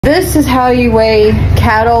This is how you weigh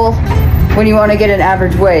cattle when you want to get an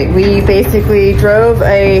average weight. We basically drove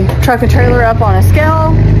a truck and trailer up on a scale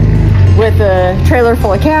with a trailer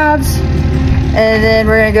full of calves, and then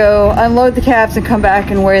we're gonna go unload the calves and come back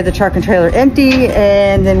and weigh the truck and trailer empty,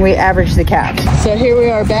 and then we average the calves. So here we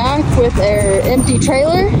are back with our empty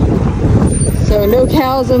trailer. So no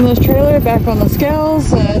cows in this trailer, back on the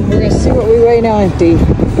scales, and we're gonna see what we weigh now empty.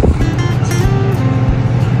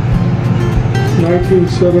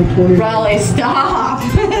 19,720. Riley, stop!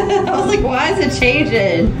 I was like, why is it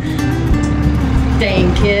changing?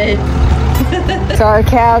 Dang kid. So our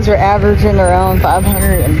calves are averaging around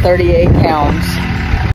 538 pounds.